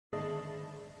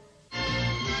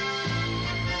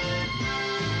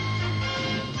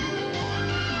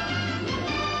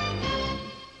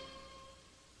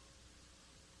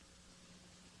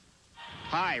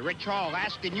Hi, Rich Hall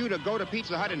asking you to go to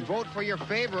Pizza Hut and vote for your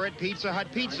favorite Pizza Hut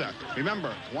pizza.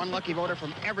 Remember, one lucky voter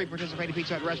from every participating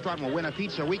Pizza Hut restaurant will win a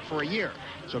pizza a week for a year.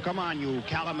 So come on, you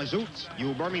Kalamazoots,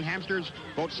 you Birminghamsters,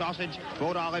 vote sausage,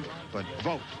 vote olive, but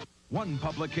vote. One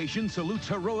publication salutes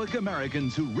heroic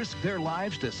Americans who risk their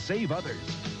lives to save others.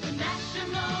 The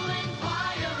National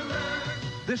Enquirer.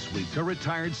 This week, a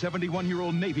retired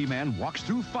 71-year-old Navy man walks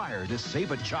through fire to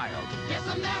save a child. Yes,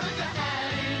 America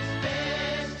at its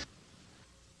best.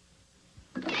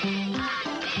 Okay,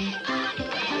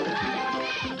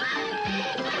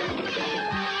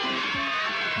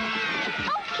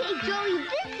 Joey,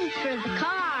 this is for the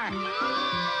car.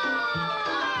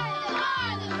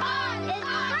 It's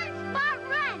First Spot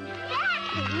Run. That's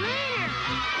the winner.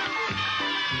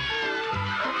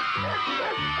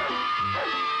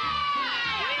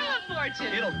 Wheel of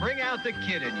Fortune. It'll bring out the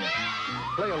kid in you.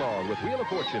 Play along with Wheel of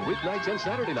Fortune weeknights and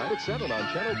Saturday night at 7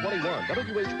 on Channel 21,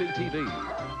 WHP-TV.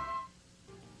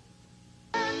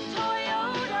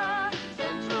 Toyota,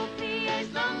 Central PA's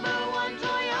 #1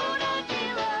 Toyota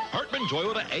dealer. Hartman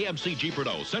Toyota AMC Jeep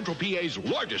Renault, Central PA's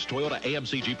largest Toyota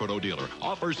AMC Jeep Renault dealer,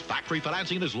 offers factory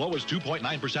financing as low as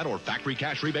 2.9% or factory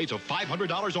cash rebates of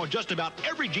 $500 on just about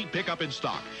every Jeep pickup in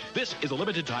stock. This is a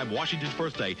limited-time Washington's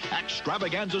birthday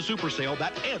extravaganza super sale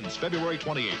that ends February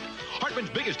 28th. Hartman's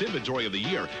biggest inventory of the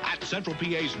year at Central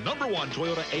PA's #1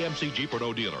 Toyota AMC Jeep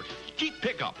Renault dealer. Jeep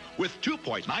pickup with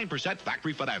 2.9%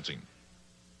 factory financing.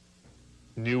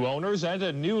 New owners and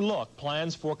a new look.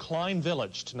 Plans for Klein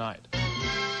Village tonight.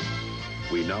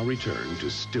 We now return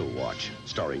to Still Watch,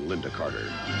 starring Linda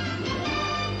Carter.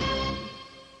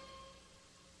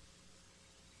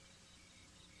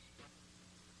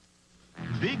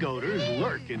 Big odors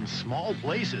lurk in small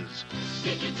places.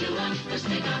 Stick it to 'em, the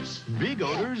stick-ups. Big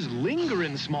odors linger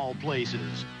in small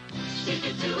places. Stick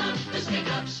it to 'em, the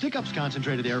stick-ups. Stick-Ups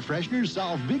concentrated air fresheners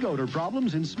solve big odor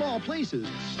problems in small places.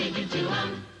 Stick it to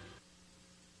 'em.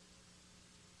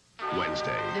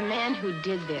 Wednesday, The man who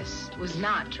did this was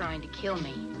not trying to kill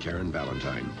me. Karen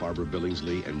Valentine, Barbara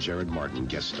Billingsley, and Jared Martin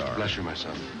guest star. Bless you, my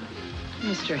son.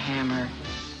 Mr. Hammer.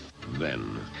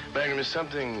 Then, Magnum, is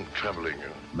something troubling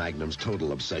you? Magnum's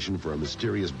total obsession for a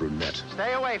mysterious brunette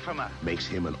Stay away from her. makes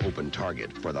him an open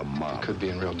target for the mob. Could be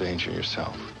in real danger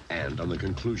yourself. And on the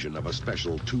conclusion of a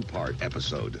special two-part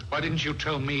episode, Why didn't you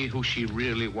tell me who she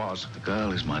really was? The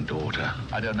girl is my daughter.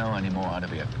 I don't know anymore how to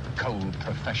be a cold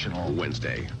professional.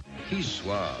 Wednesday. He's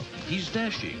suave. He's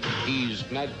dashing. He's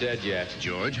not dead yet.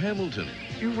 George Hamilton.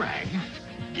 You rang?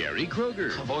 Gary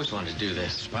Kroger. I've always wanted to do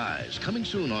this. Spies, coming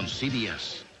soon on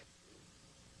CBS.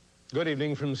 Good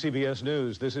evening from CBS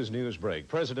News. This is Newsbreak.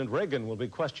 President Reagan will be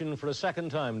questioned for a second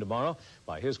time tomorrow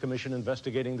by his commission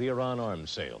investigating the Iran arms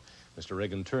sale. Mr.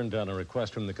 Reagan turned down a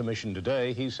request from the commission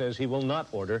today. He says he will not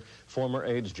order former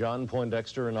aides John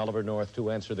Poindexter and Oliver North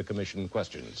to answer the commission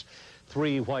questions.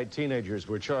 3 white teenagers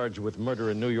were charged with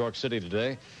murder in New York City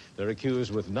today. They're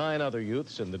accused with 9 other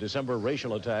youths in the December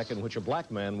racial attack in which a black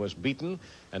man was beaten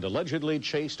and allegedly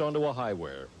chased onto a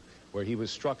highway where he was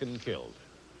struck and killed.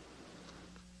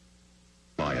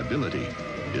 Liability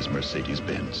is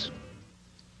Mercedes-Benz.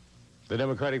 The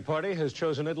Democratic Party has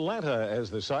chosen Atlanta as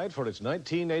the site for its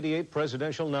 1988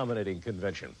 presidential nominating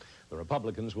convention. The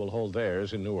Republicans will hold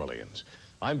theirs in New Orleans.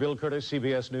 I'm Bill Kurtis,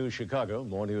 CBS News, Chicago.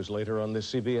 More news later on this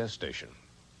CBS station.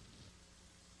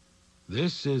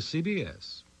 This is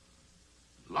CBS.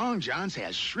 Long John's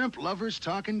has shrimp lovers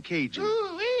talking Cajun.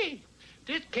 Ooh-wee!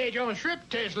 This Cajun shrimp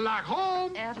tastes like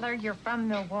home. Adler, you're from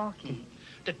Milwaukee.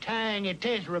 The tangy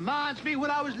taste reminds me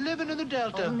when I was living in the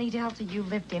Delta. Only Delta you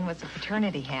lived in was a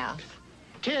fraternity house.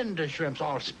 Tender shrimps,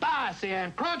 all spicy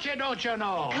and crunchy, don't you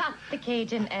know? Cut the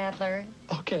Cajun, Adler.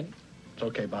 Okay. It's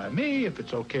okay by me if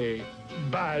it's okay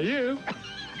by you.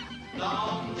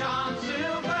 Long John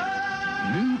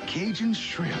Silver. New Cajun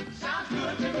shrimp. Sounds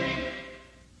good to me.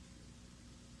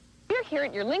 We're here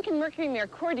at your Lincoln Mercury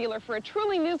Mercor dealer for a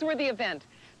truly newsworthy event.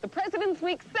 The President's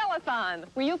Week Sell-a-thon,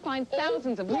 where you'll find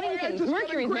thousands of Lincolns,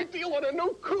 Mercury's... great deal on a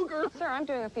new Cougar. Sir, I'm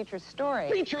doing a featured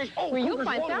story. Features? Oh, where you'll Cougar's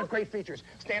find loaded with great features.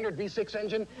 Standard V6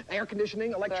 engine, air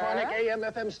conditioning, electronic AM,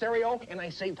 FM stereo, and I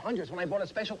saved hundreds when I bought a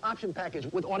special option package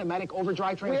with automatic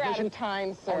overdrive transmission. We're out of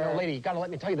time, sir. Oh, no, lady, you gotta let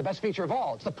me tell you the best feature of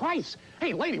all. It's the price.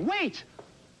 Hey, lady, wait!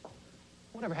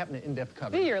 Whatever happened to in-depth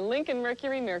coverage? Be your Lincoln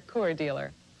Mercury Mercor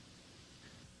dealer.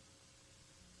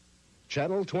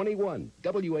 Channel 21,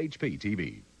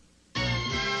 WHP-TV.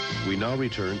 We now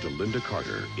return to Linda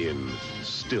Carter in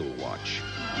Still Watch.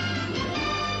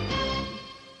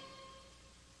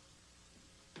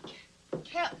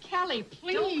 Kelly,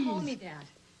 please. Don't call me that.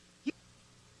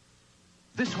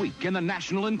 This week in the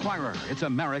National Enquirer, it's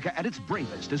America at its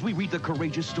bravest as we read the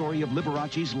courageous story of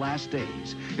Liberace's last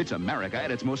days. It's America at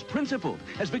its most principled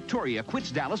as Victoria quits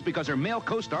Dallas because her male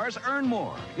co-stars earn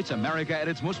more. It's America at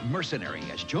its most mercenary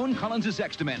as Joan Collins'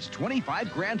 ex demands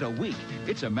 $25,000 a week.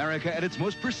 It's America at its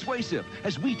most persuasive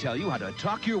as we tell you how to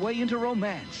talk your way into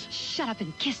romance. Shut up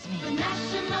and kiss me. The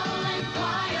National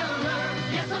Enquirer,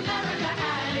 yes, America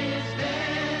at its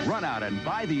best. Run out and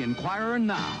buy the Enquirer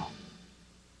now.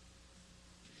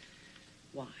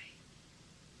 Why?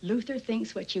 Luther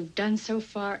thinks what you've done so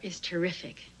far is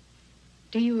terrific.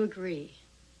 Do you agree?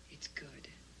 It's good.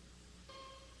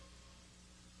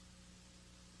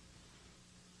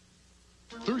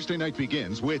 Thursday night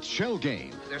begins with Shell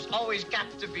Game. There's always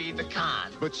got to be the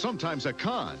con. But sometimes a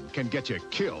con can get you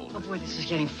killed. Oh, boy, this is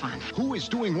getting fun. Who is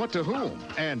doing what to whom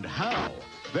and how?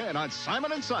 Then on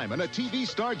Simon & Simon, a TV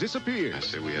star disappears. I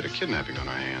say we had a kidnapping on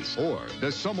our hands. Or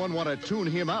does someone want to tune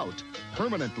him out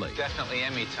permanently? Definitely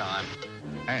Emmy time.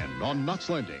 And on Nuts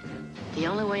Lending. The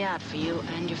only way out for you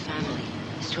and your family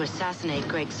is to assassinate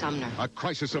Greg Sumner. A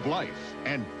crisis of life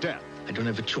and death. I don't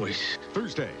have a choice.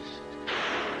 Thursdays.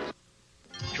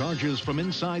 Charges from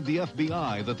inside the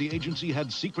FBI that the agency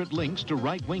had secret links to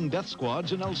right-wing death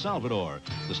squads in El Salvador.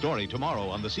 The story tomorrow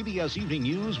on the CBS Evening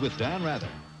News with Dan Rather.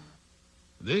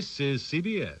 This is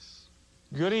CBS.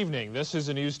 Good evening. This is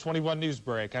a News 21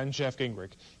 Newsbreak. I'm Jeff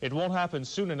Gingrich. It won't happen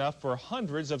soon enough for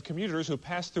hundreds of commuters who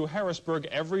pass through Harrisburg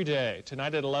every day.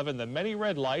 Tonight at 11, the many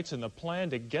red lights and the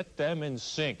plan to get them in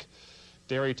sync.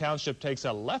 Derry Township takes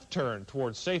a left turn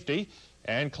towards safety,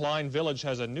 and Klein Village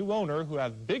has a new owner who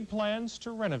have big plans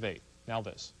to renovate. Now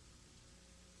this.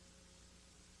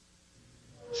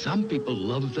 Some people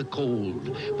love the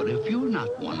cold, but if you're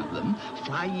not one of them,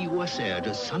 fly U.S. Air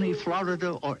to sunny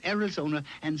Florida or Arizona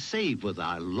and save with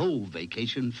our low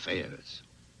vacation fares.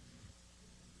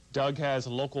 Doug has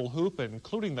local hoop,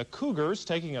 including the Cougars,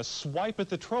 taking a swipe at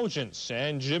the Trojans.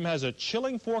 And Jim has a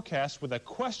chilling forecast with a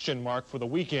question mark for the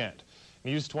weekend.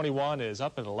 News 21 is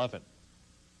up at 11.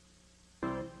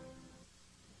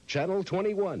 Channel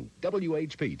 21,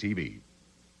 WHP-TV.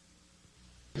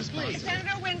 Please.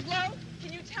 Senator Winslow,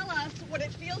 can you tell us what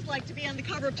it feels like to be on the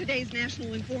cover of today's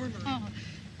National Informer? Oh,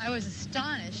 I was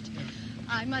astonished.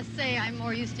 I must say I'm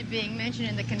more used to being mentioned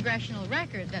in the Congressional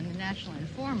Record than the National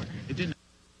Informer. It didn't.